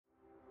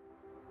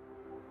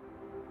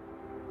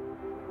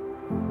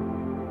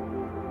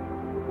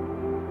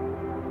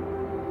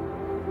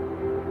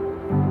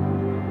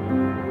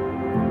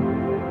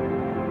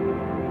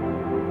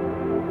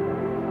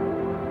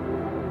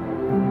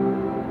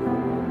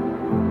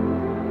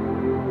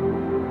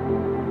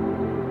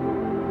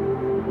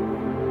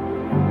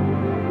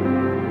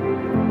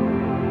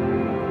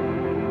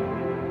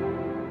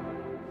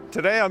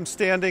Today I'm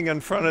standing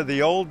in front of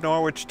the old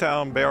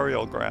Norwichtown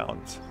Burial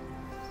Ground,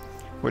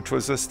 which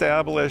was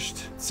established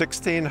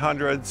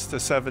 1600s to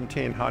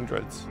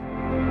 1700s.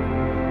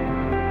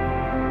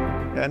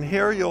 And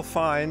here you'll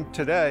find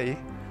today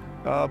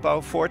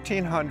about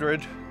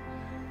 1,400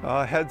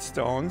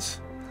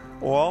 headstones,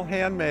 all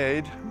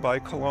handmade by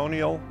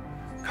colonial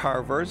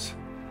carvers,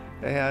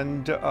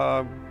 and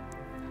that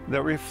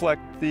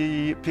reflect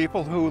the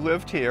people who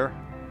lived here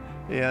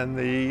in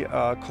the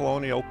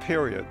colonial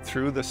period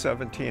through the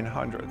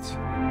 1700s.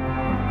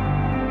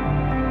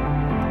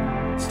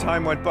 As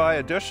time went by,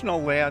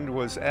 additional land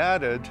was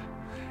added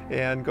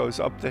and goes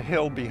up the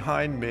hill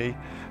behind me,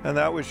 and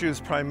that was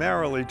used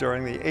primarily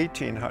during the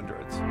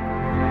 1800s.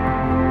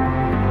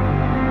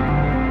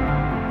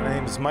 My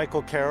name is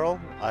Michael Carroll.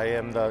 I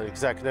am the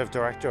Executive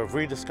Director of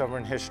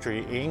Rediscovering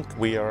History Inc.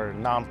 We are a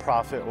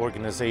nonprofit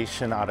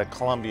organization out of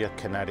Columbia,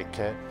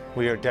 Connecticut.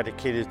 We are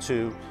dedicated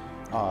to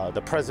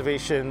the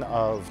preservation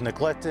of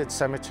neglected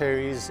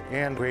cemeteries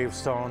and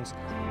gravestones.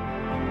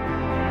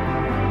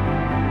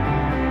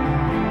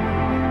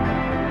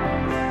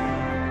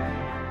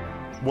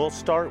 We'll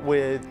start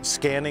with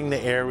scanning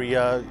the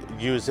area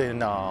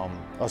using a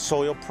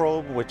soil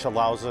probe, which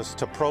allows us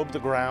to probe the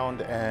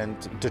ground and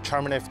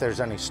determine if there's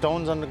any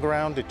stones on the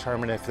ground,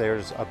 determine if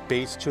there's a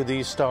base to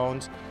these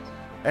stones,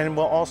 and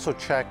we'll also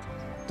check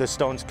the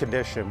stone's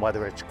condition,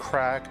 whether it's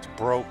cracked,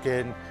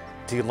 broken,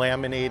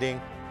 delaminating.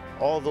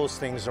 All those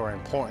things are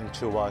important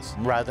to us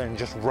rather than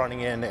just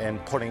running in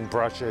and putting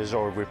brushes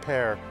or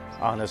repair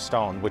on a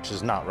stone, which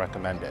is not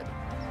recommended.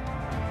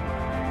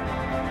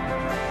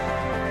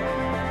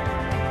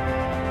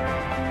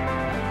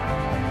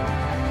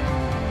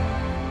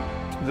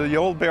 The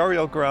old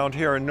burial ground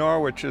here in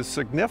Norwich is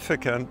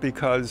significant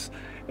because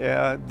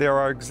there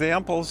are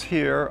examples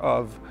here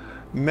of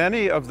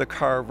many of the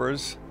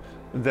carvers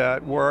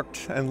that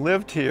worked and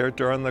lived here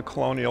during the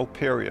colonial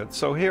period.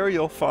 So here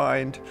you'll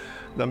find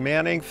the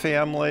Manning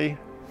family,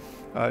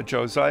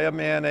 Josiah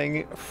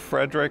Manning,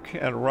 Frederick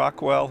and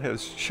Rockwell,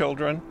 his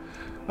children,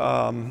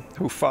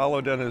 who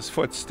followed in his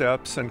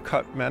footsteps and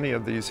cut many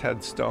of these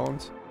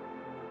headstones.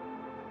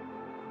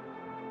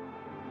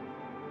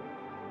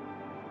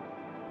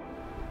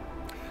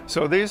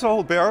 So these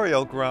old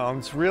burial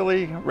grounds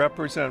really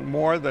represent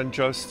more than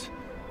just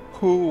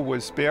who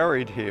was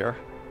buried here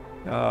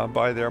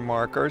by their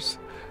markers.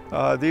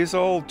 These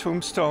old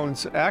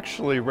tombstones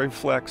actually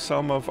reflect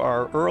some of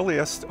our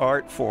earliest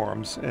art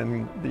forms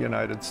in the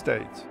United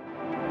States.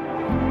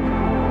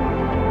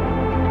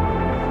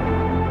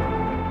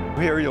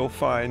 Here you'll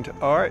find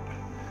art,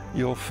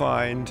 you'll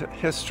find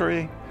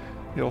history,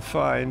 you'll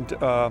find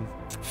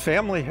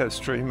family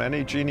history.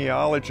 Many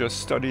genealogists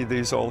study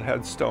these old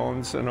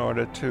headstones in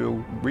order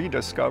to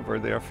rediscover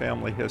their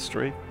family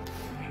history.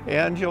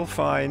 And you'll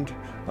find,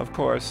 of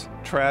course,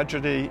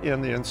 tragedy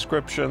in the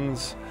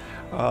inscriptions,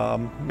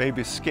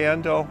 maybe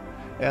scandal,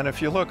 and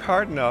if you look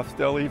hard enough,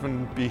 there'll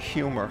even be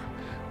humor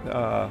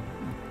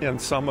in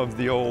some of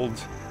the old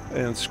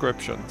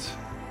inscriptions.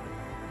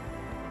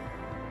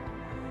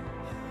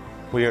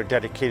 We are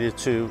dedicated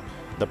to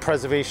the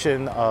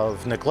preservation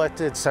of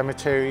neglected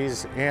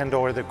cemeteries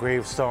and/or the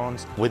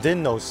gravestones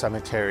within those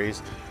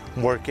cemeteries,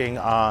 working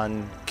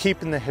on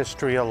keeping the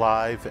history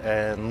alive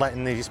and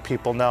letting these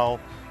people know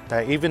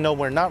that even though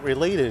we're not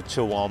related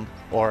to them,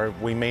 or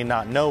we may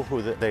not know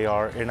who they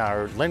are in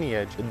our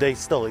lineage, they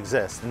still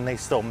exist and they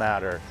still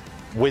matter.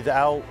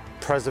 Without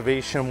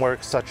preservation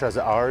work such as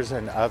ours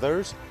and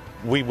others,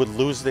 we would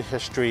lose the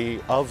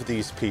history of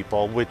these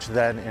people, which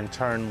then in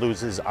turn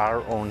loses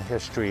our own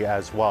history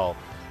as well.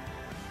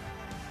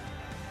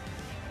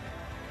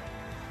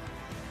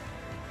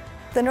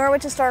 The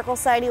Norwich Historical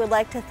Society would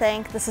like to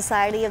thank the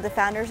Society of the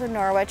Founders of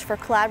Norwich for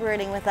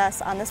collaborating with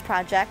us on this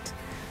project.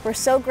 We're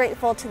so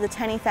grateful to the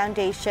Tenney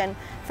Foundation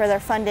for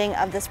their funding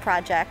of this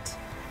project.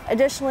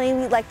 Additionally,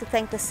 we'd like to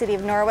thank the City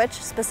of Norwich,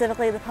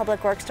 specifically the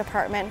Public Works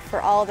Department,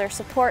 for all their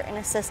support and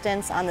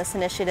assistance on this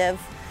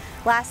initiative.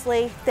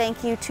 Lastly,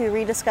 thank you to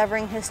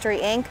Rediscovering History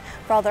Inc.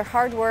 for all their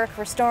hard work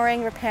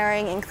restoring,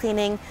 repairing, and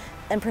cleaning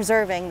and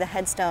preserving the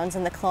headstones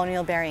in the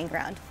Colonial Burying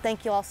Ground.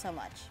 Thank you all so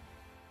much.